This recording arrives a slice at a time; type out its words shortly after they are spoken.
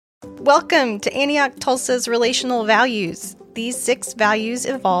Welcome to Antioch Tulsa's relational values. These 6 values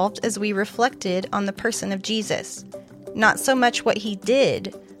evolved as we reflected on the person of Jesus. Not so much what he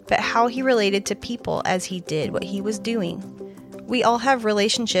did, but how he related to people as he did what he was doing. We all have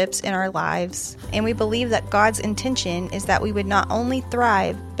relationships in our lives, and we believe that God's intention is that we would not only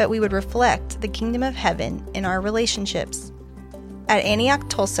thrive, but we would reflect the kingdom of heaven in our relationships. At Antioch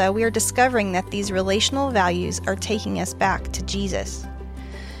Tulsa, we are discovering that these relational values are taking us back to Jesus,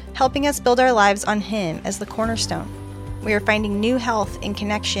 helping us build our lives on him as the cornerstone. We are finding new health and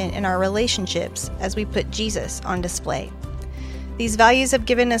connection in our relationships as we put Jesus on display. These values have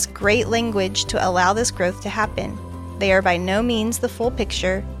given us great language to allow this growth to happen. They are by no means the full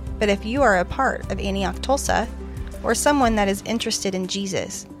picture, but if you are a part of Antioch Tulsa or someone that is interested in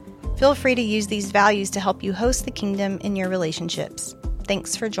Jesus, feel free to use these values to help you host the kingdom in your relationships.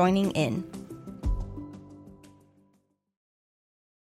 Thanks for joining in.